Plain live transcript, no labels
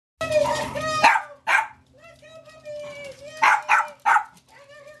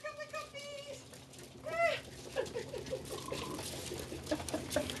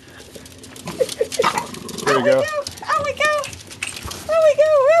we go. Out we go. Out we go.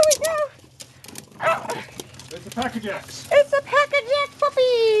 Out we go. Oh. It's the PakaJacks. It's the PakaJack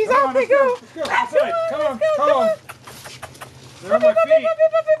puppies. Out they go. Let's go. Come on. Come on. They're on my Puppy, feet.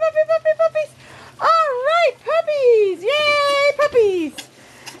 puppies. All right, puppies. Yay, puppies.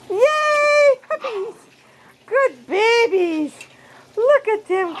 Yay, puppies. Good babies. Look at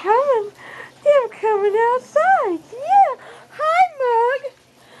them coming. Them coming outside. Yeah. Hi, Mug.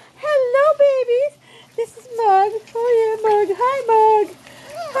 Hello, babies. This is Mug. Oh, yeah, Mug. Hi, Mug.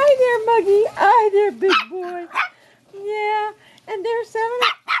 Hi there, Muggy. Hi there, big boy. Yeah. And they're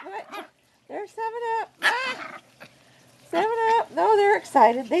 7-Up. They're 7-Up. Ah. 7-Up. No, they're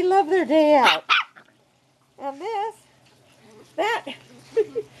excited. They love their day out. And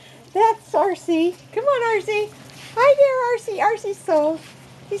that's RC. Come on, RC. Hi there, RC. RC's so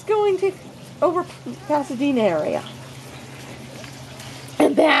he's going to over Pasadena area.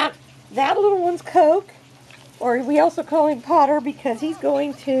 And that little one's Coke, or we also call him Potter because he's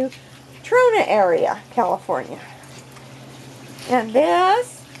going to Trona area, California. And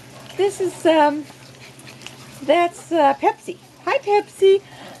this is that's Pepsi. Hi, Pepsi.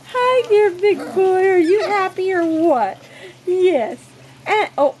 Hi there, big boy. Are you happy or what? Yes. And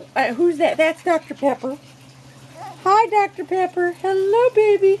who's that? That's Dr. Pepper. Hi, Dr. Pepper. Hello,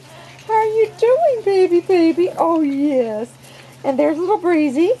 baby. How are you doing, baby? Oh, yes. And there's little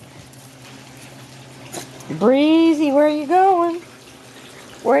Breezy. Breezy, where are you going?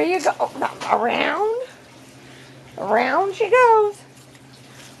 Where are you going? Around. Around she goes.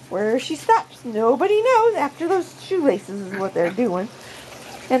 Where she stops, nobody knows. After those shoelaces is what they're doing.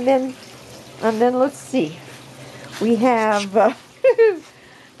 And then let's see. We have,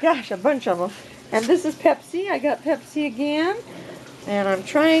 gosh, a bunch of them. And this is Pepsi. I got Pepsi again. And I'm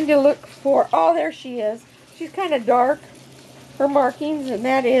trying to look for, oh, there she is. She's kind of dark, her markings. And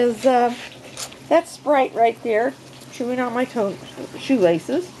that is, that's Sprite right there. Chewing on my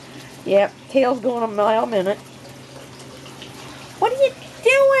shoelaces. Yep, tail's going a mile a minute. What are you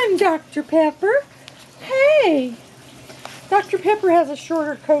doing, Dr. Pepper? Hey! Dr. Pepper has a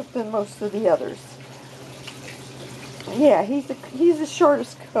shorter coat than most of the others. Yeah, he's the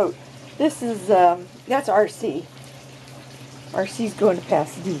shortest coat. This is, that's RC. RC's going to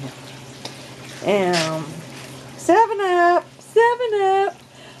Pasadena. And 7-Up. 7-Up.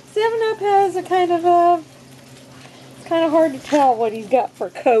 7-Up has a kind of, it's kind of hard to tell what he's got for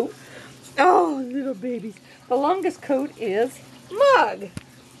coat. Oh, little babies. The longest coat is Mug.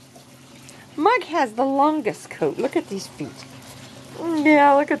 Mug has the longest coat. Look at these feet.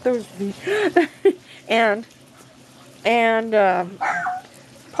 Yeah, look at those feet. and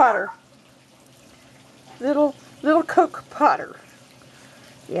Potter. Little Coke Potter.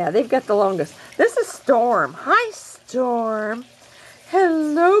 Yeah, they've got the longest. This is Storm. Hi, Storm.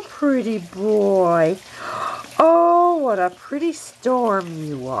 Hello, pretty boy. Oh, what a pretty Storm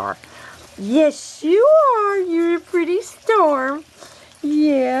you are. Yes, you are. You're a pretty Storm.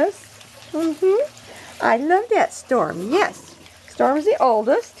 Yes. I love that Storm. Yes. Storm's the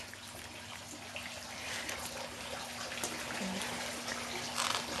oldest.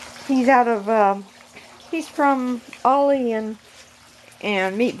 He's out of, he's from Ollie and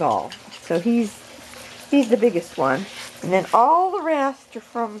Meatball. So he's the biggest one. And then all the rest are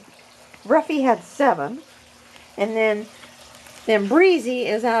from, Ruffy had 7. And then Breezy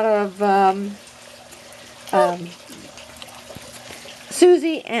is out of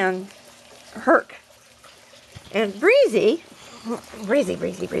Susie and Herc. And Breezy.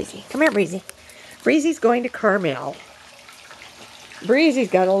 Come here, Breezy. Breezy's going to Carmel. Breezy's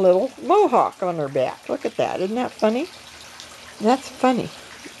got a little mohawk on her back. Look at that. Isn't that funny? That's funny.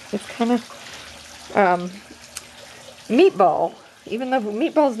 It's kind of Meatball. Even though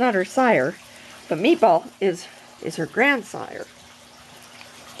Meatball's not her sire, but Meatball is her grandsire.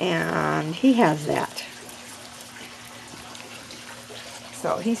 And he has that.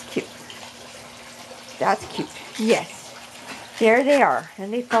 So he's cute. That's cute. Yes. There they are.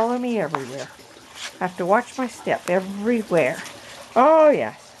 And they follow me everywhere. I have to watch my step everywhere. Oh,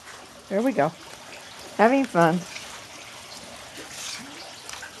 yes. There we go. Having fun.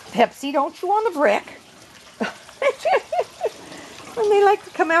 Pepsi, don't chew on the brick. And they like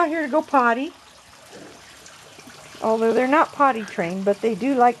to come out here to go potty. Although they're not potty trained, but they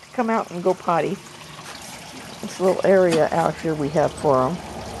do like to come out and go potty. This little area out here we have for them.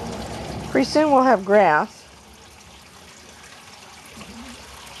 Pretty soon we'll have grass.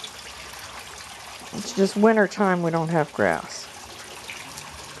 It's just winter time we don't have grass.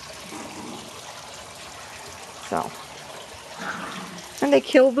 So. And they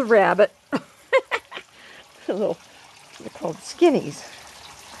killed the rabbit. They're called skinnies.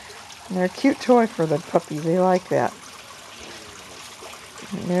 And they're a cute toy for the puppies. They like that.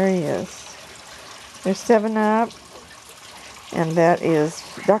 And there he is. There's 7-Up. And that is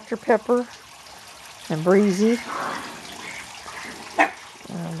Dr. Pepper and Breezy.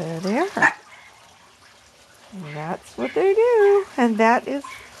 And there they are. And that's what they do. And that is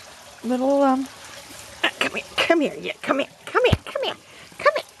little, come here, yeah, come here.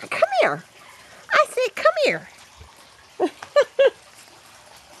 I said, come here.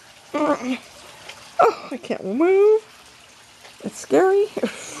 Oh, I can't move. It's scary.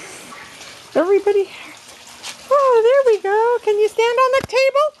 Everybody. Oh, there we go. Can you stand on the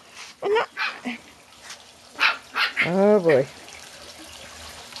table? And not... Oh boy.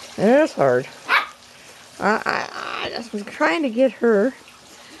 It's hard. I just was trying to get her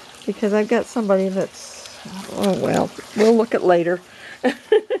because I've got somebody that's, oh well, we'll look at later.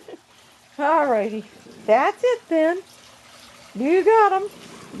 Alrighty. That's it then. You got them.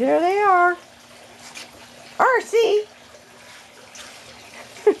 There they are. RC.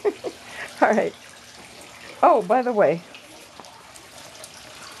 Alright. Oh, by the way,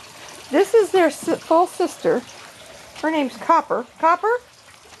 this is their full sister. Her name's Copper. Copper?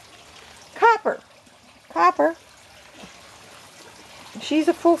 Copper. Copper. She's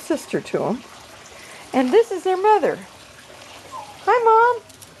a full sister to them. And this is their mother. Hi, Mom.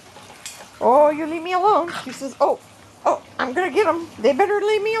 Oh, you leave me alone. She says, oh, I'm going to get them. They better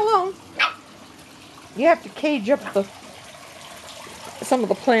leave me alone. You have to cage up some of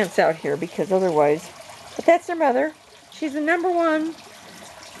the plants out here because otherwise. But that's their mother. She's the #1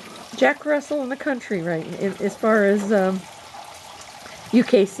 Jack Russell in the country, right, as far as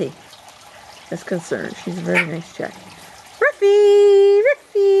UKC is concerned. She's a very nice Jack. Ruffy!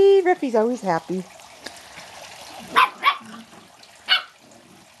 Ruffy! Ruffy's always happy.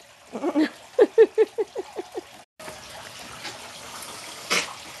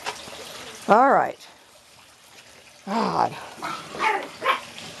 All right. God.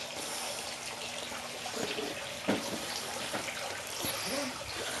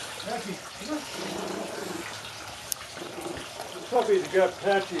 Puppies got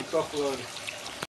patchy buffaloed.